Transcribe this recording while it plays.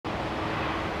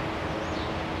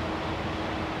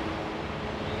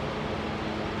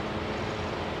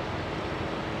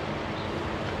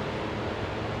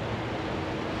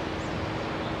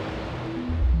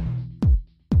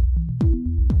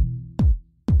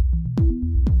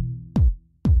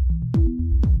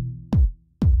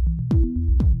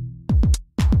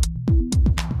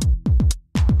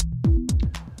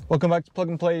Welcome back to Plug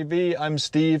and Play EV. I'm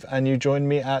Steve and you join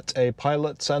me at a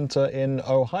pilot center in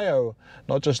Ohio.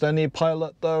 Not just any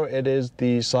pilot though, it is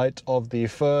the site of the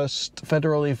first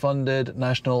federally funded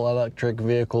National Electric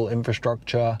Vehicle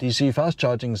Infrastructure DC fast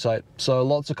charging site. So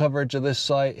lots of coverage of this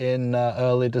site in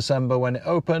early December when it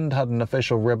opened, had an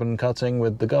official ribbon cutting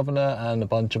with the governor and a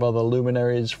bunch of other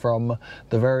luminaries from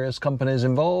the various companies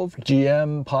involved,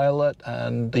 GM, Pilot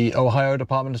and the Ohio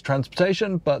Department of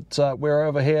Transportation. But we're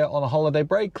over here on a holiday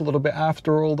break, a little bit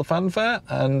after all the fanfare,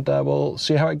 and we'll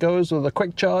see how it goes with a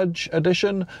quick charge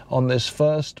edition on this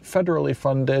first federally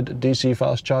funded DC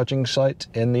fast charging site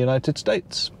in the United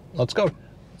States. Let's go.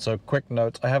 So quick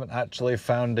note, I haven't actually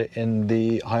found it in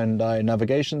the Hyundai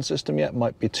navigation system yet,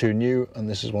 might be too new, and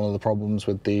this is one of the problems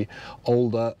with the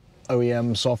older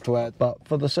OEM software. But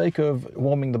for the sake of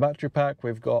warming the battery pack,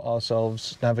 we've got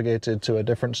ourselves navigated to a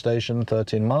different station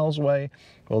 13 miles away.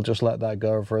 We'll just let that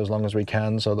go for as long as we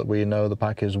can so that we know the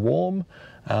pack is warm,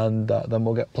 and then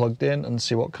we'll get plugged in and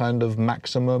see what kind of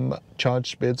maximum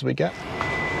charge speeds we get.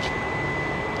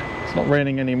 It's not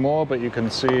raining anymore, but you can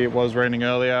see it was raining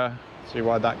earlier. See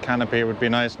why that canopy would be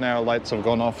nice now. Lights have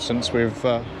gone off since we've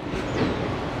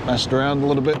messed around a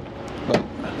little bit, but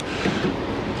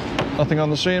nothing on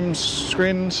the same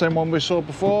screen, same one we saw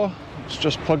before. Let's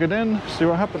just plug it in, see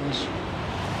what happens.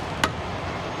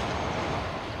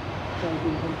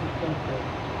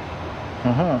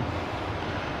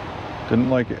 Didn't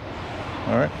like it.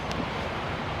 All right.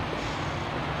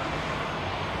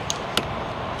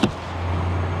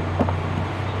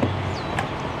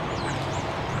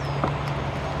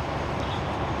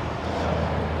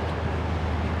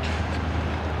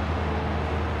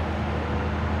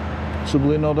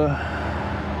 Possibly not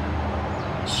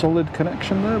a solid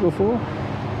connection there before.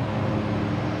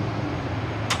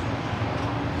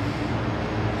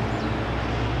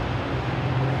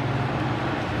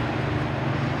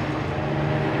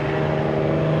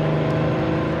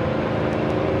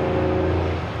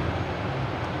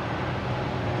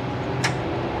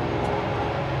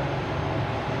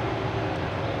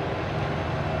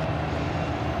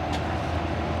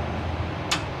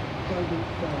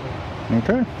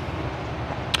 Okay.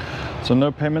 So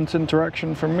no payment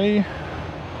interaction from me,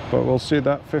 but we'll see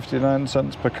that 59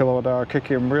 cents per kilowatt hour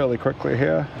kick in really quickly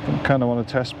here. I kind of want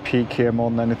to test peak here more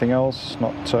than anything else,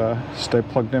 not stay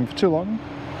plugged in for too long,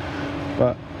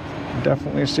 but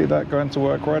definitely see that going to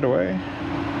work right away.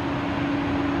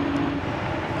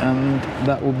 And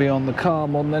that will be on the car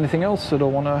more than anything else.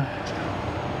 It'll want to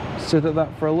sit at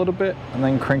that for a little bit and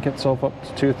then crank itself up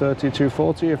to 230,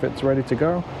 240 if it's ready to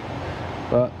go.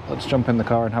 But let's jump in the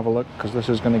car and have a look, because this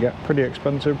is going to get pretty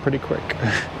expensive pretty quick.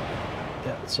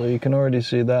 Yeah, so you can already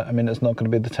see that. I mean, it's not going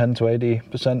to be the 10 to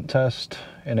 80% test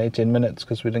in 18 minutes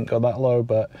because we didn't go that low,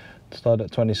 but start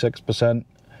at 26%.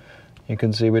 You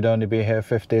can see we'd only be here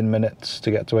 15 minutes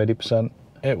to get to 80%.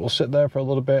 It will sit there for a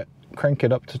little bit, crank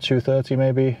it up to 230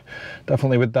 maybe.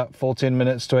 Definitely with that 14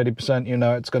 minutes to 80%, you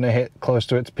know it's going to hit close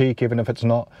to its peak. Even if it's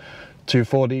not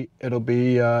 240, it'll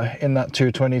be in that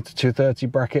 220 to 230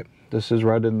 bracket. This is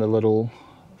right in the little,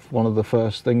 one of the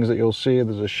first things that you'll see.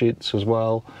 There's a Sheetz as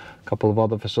well, a couple of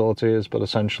other facilities, but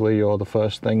essentially you're the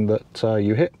first thing that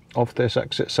you hit off this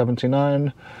exit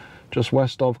 79, just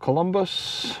west of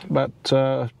Columbus, about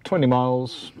 20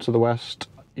 miles to the west.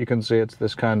 You can see it's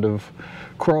this kind of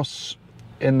cross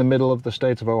in the middle of the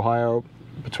state of Ohio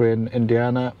between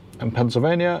Indiana and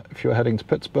Pennsylvania. If you're heading to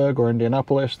Pittsburgh or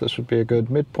Indianapolis, this would be a good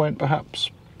midpoint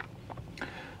perhaps,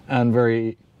 and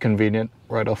very convenient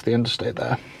right off the interstate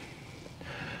there. You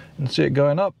can see it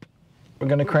going up. We're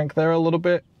going to crank there a little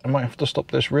bit. I might have to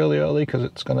stop this really early because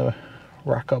it's going to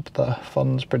rack up the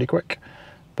funds pretty quick,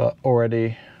 but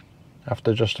already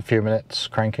after just a few minutes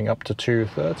cranking up to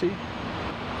 230. You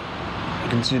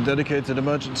can see dedicated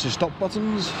emergency stop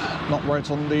buttons, not right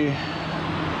on the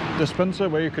dispenser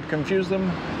where you could confuse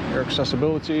them. Your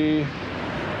accessibility,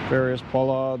 various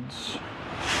bollards.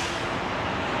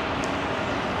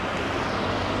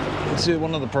 See,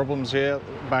 one of the problems here,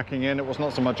 backing in, it was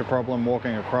not so much a problem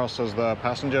walking across as the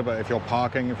passenger, but if you're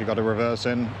parking, if you've got to reverse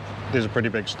in, these are pretty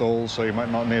big stalls, so you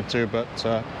might not need to, but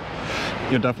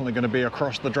you're definitely going to be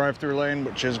across the drive-through lane,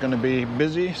 which is going to be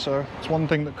busy, so it's one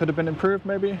thing that could have been improved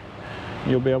maybe.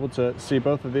 You'll be able to see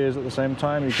both of these at the same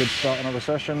time. You could start another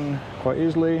session quite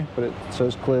easily, but it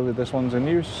says clearly this one's in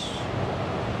use.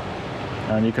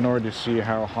 And you can already see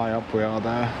how high up we are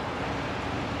there.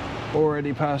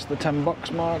 Already past the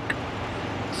 $10 mark.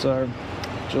 So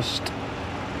just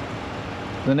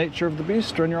the nature of the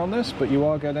beast when you're on this, but you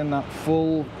are getting that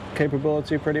full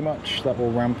capability pretty much. That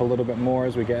will ramp a little bit more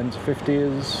as we get into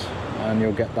 50s, and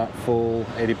you'll get that full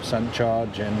 80%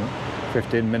 charge in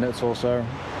 15 minutes or so.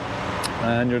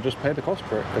 and you'll just pay the cost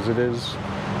for it because it is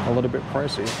a little bit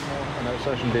pricey. And those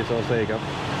session details, there you go.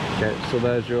 Okay, so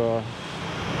there's your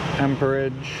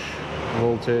amperage,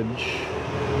 voltage,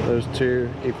 those two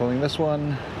equaling this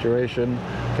one, duration.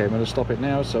 Okay, I'm going to stop it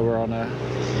now, so we're on a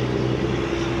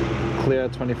clear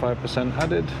 25%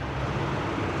 added.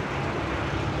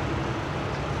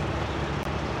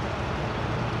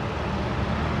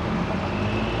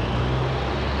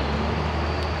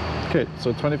 Okay,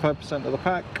 so 25% of the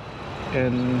pack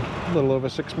in a little over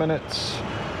 6 minutes,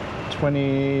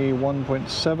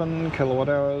 21.7 kilowatt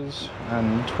hours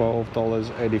and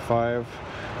 $12.85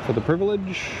 for the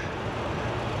privilege.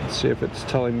 Let's see if it's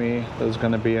telling me there's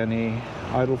going to be any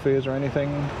idle fees or anything.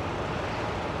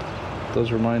 It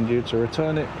does remind you to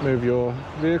return it, move your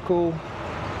vehicle.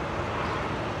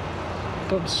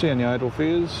 Don't see any idle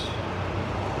fees.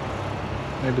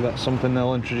 Maybe that's something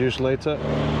they'll introduce later.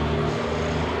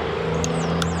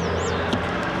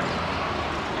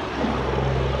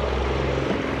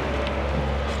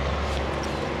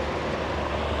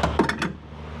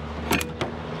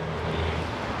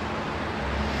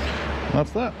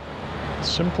 That's that.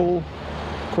 Simple,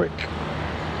 quick,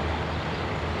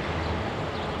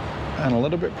 and a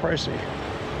little bit pricey.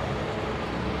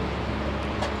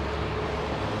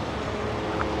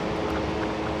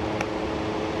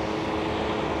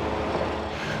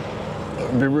 It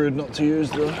would be rude not to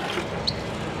use the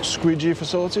squeegee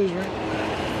facilities, right?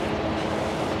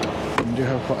 We do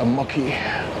have quite a mucky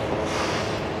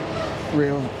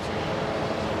rear.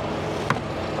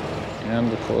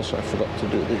 And of course I forgot to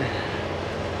do the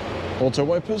auto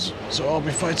wipers, so I'll be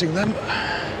fighting them.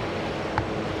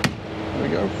 There we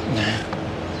go.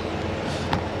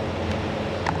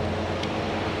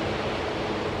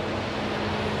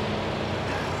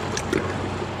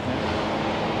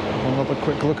 Another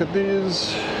quick look at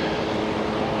these.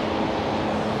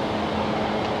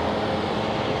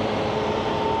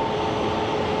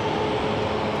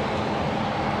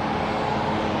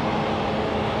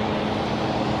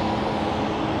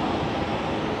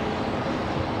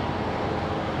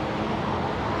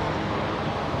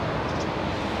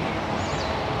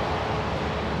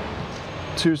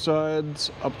 Two sides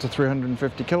up to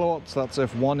 350 kilowatts. That's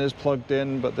if one is plugged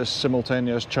in, but this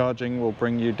simultaneous charging will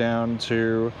bring you down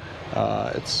to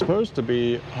it's supposed to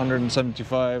be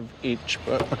 175 each,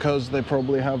 but because they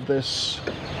probably have this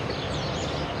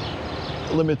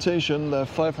limitation, they're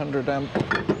 500 amp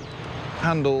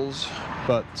handles,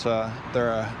 but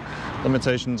there are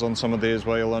limitations on some of these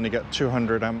where you'll only get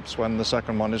 200 amps when the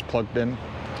second one is plugged in.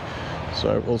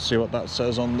 So we'll see what that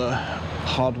says on the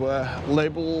hardware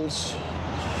labels.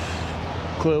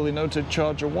 Clearly noted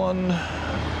charger 1.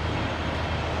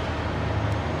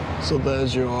 So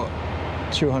there's your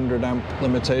 200 amp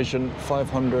limitation,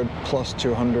 500 plus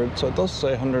 200. So it does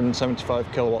say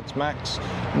 175 kilowatts max.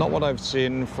 Not what I've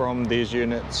seen from these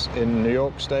units in New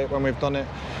York State when we've done it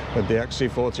with the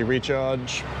XC40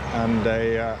 Recharge and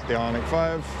the Ioniq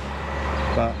 5.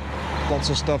 But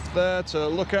lots of stuff there to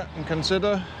look at and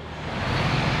consider.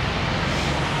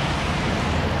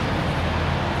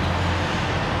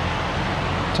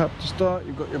 Tap to start,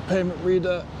 you've got your payment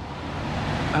reader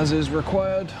as is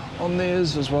required on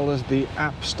these, as well as the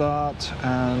app start,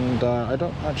 and I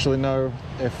don't actually know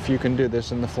if you can do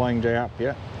this in the Flying J app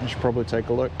yet. I should probably take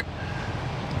a look.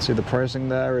 See, the pricing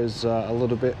there is a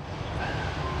little bit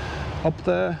up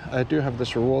there. I do have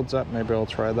this rewards app, maybe I'll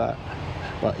try that,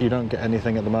 but you don't get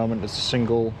anything at the moment. It's a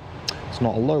single, it's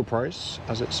not a low price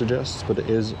as it suggests, but it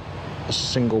is a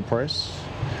single price.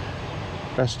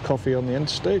 Best coffee on the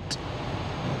interstate.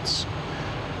 It's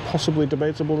possibly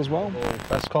debatable as well.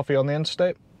 Best coffee on the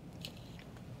interstate.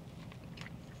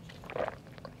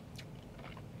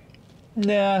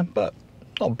 Yeah, but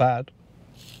not bad.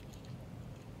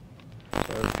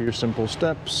 So a few simple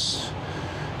steps.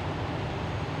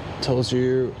 Tells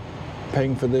you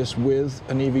paying for this with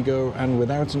an EVgo and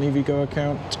without an EVgo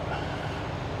account.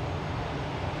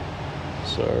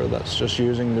 So that's just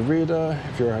using the reader.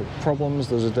 If you're having problems,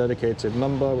 there's a dedicated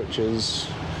number which is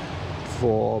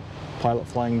for Pilot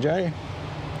Flying J.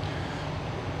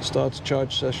 Start a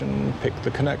charge session, pick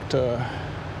the connector.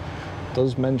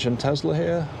 Does mention Tesla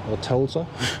here, or Telsa.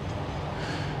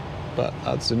 But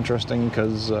that's interesting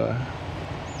because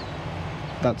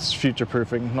that's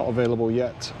future-proofing, not available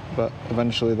yet, but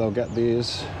eventually they'll get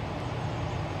these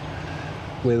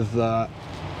with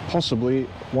possibly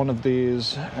one of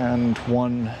these and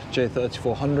one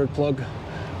J3400 plug.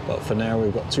 But for now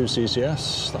we've got two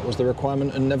CCS. That was the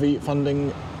requirement in NEVI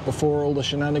funding before all the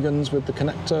shenanigans with the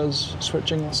connectors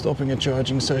switching. Stopping a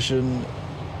charging session.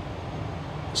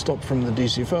 Stop from the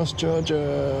DC fast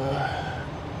charger.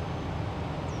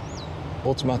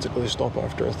 automatically stop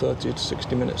after a 30 to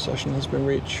 60 minute session has been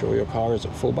reached, or your car is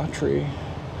at full battery.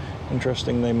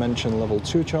 Interesting, they mention level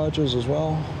 2 chargers as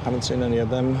well. Haven't seen any of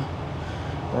them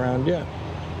around yet.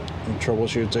 And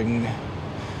troubleshooting,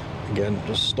 again,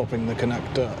 just stopping the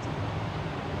connector.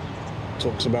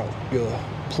 Talks about your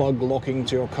plug locking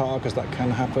to your car, because that can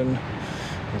happen.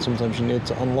 And sometimes you need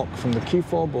to unlock from the key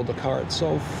fob or the car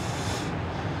itself.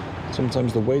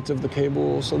 Sometimes the weight of the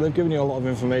cable. So they've given you a lot of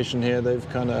information here. They've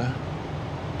kind of,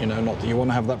 you know, not that you want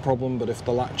to have that problem, but if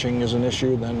the latching is an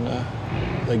issue, then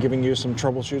they're giving you some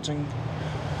troubleshooting.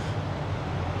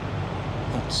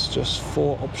 That's just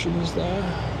 4 options there.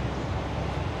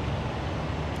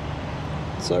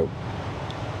 So,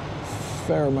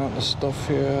 fair amount of stuff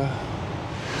here.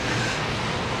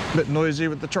 A bit noisy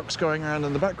with the trucks going around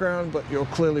in the background, but you're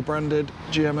clearly branded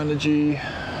GM Energy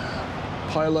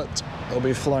Pilot. There'll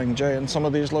be Flying J in some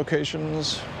of these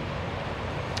locations.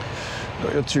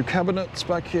 Got your 2 cabinets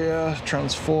back here,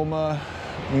 transformer,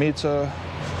 meter,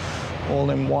 all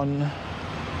in one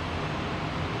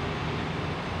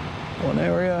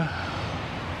area.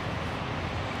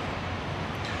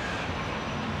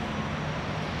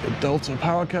 Your Delta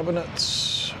power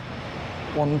cabinets,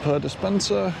 1 per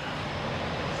dispenser.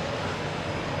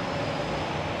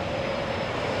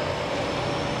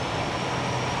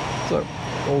 So,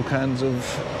 all kinds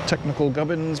of technical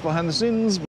gubbins behind the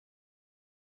scenes.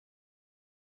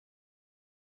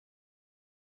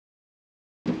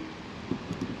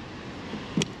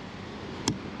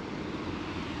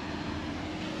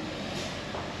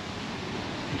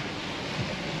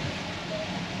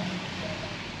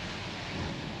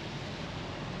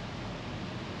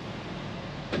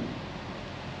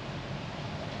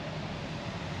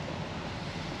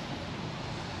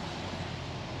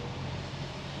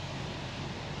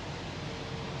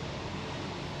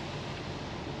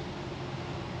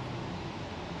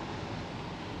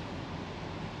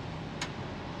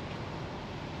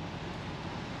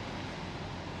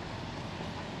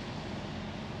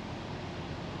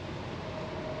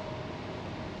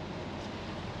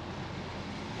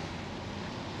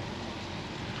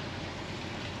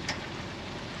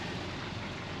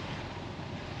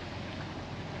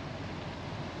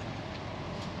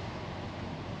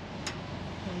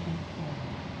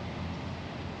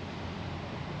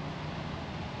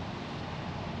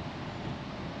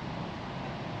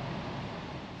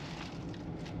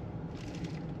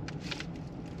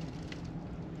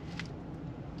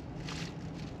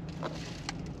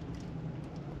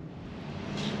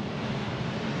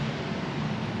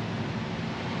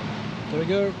 There we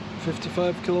go,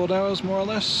 55 kilowatt hours more or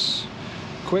less.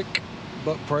 Quick,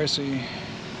 but pricey.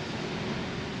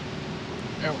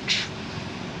 Ouch.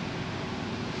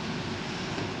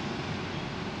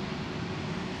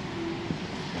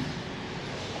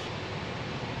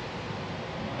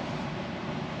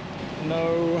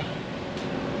 No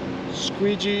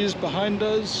squeegees behind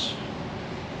us.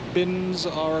 Bins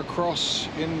are across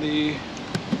in the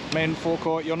main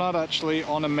forecourt. You're not actually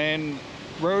on a main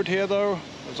road here though.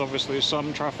 There's obviously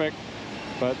some traffic,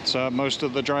 but most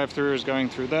of the drive-through is going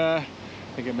through there.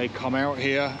 I think it may come out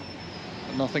here,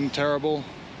 but nothing terrible,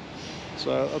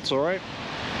 so that's all right.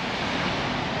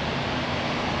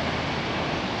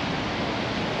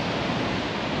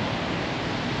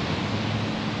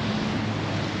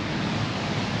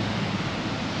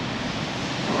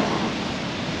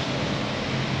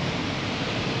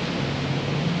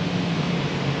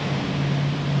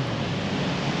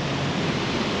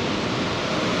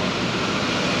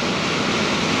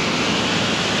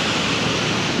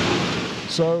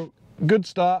 So, good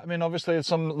start. I mean, obviously there's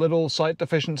some little slight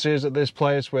deficiencies at this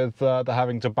place with the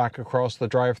having to back across the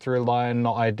drive-through line.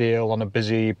 Not ideal on a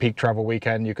busy peak travel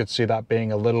weekend. You could see that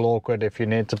being a little awkward if you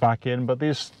need to back in, but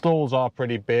these stalls are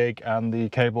pretty big and the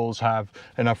cables have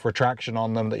enough retraction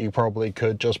on them that you probably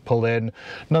could just pull in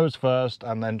nose first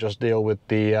and then just deal with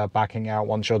the backing out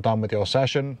once you're done with your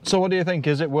session. So what do you think?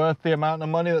 Is it worth the amount of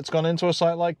money that's gone into a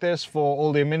site like this for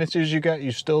all the amenities you get?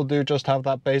 You still do just have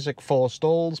that basic 4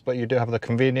 stalls, but you do have the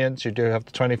convenience, you do have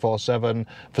the 24/7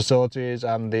 facilities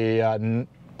and the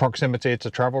proximity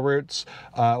to travel routes,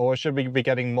 or should we be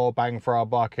getting more bang for our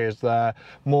buck? Is there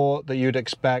more that you'd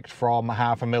expect from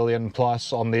 500,000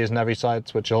 plus on these NEVI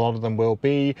sites, which a lot of them will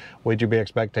be? Would you be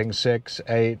expecting 6,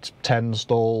 8, 10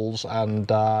 stalls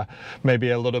and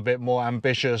maybe a little bit more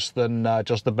ambitious than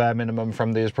just the bare minimum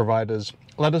from these providers?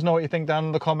 Let us know what you think down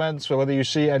in the comments, or whether you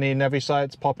see any NEVI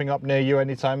sites popping up near you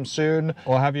anytime soon,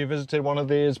 or have you visited one of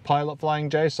these Pilot Flying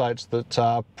J sites that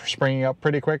are springing up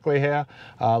pretty quickly here?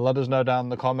 Let us know down in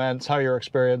the comments how your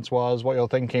experience was, what you're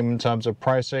thinking in terms of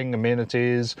pricing,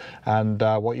 amenities, and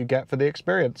what you get for the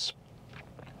experience.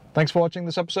 Thanks for watching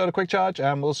this episode of Quick Charge,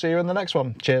 and we'll see you in the next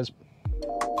one. Cheers.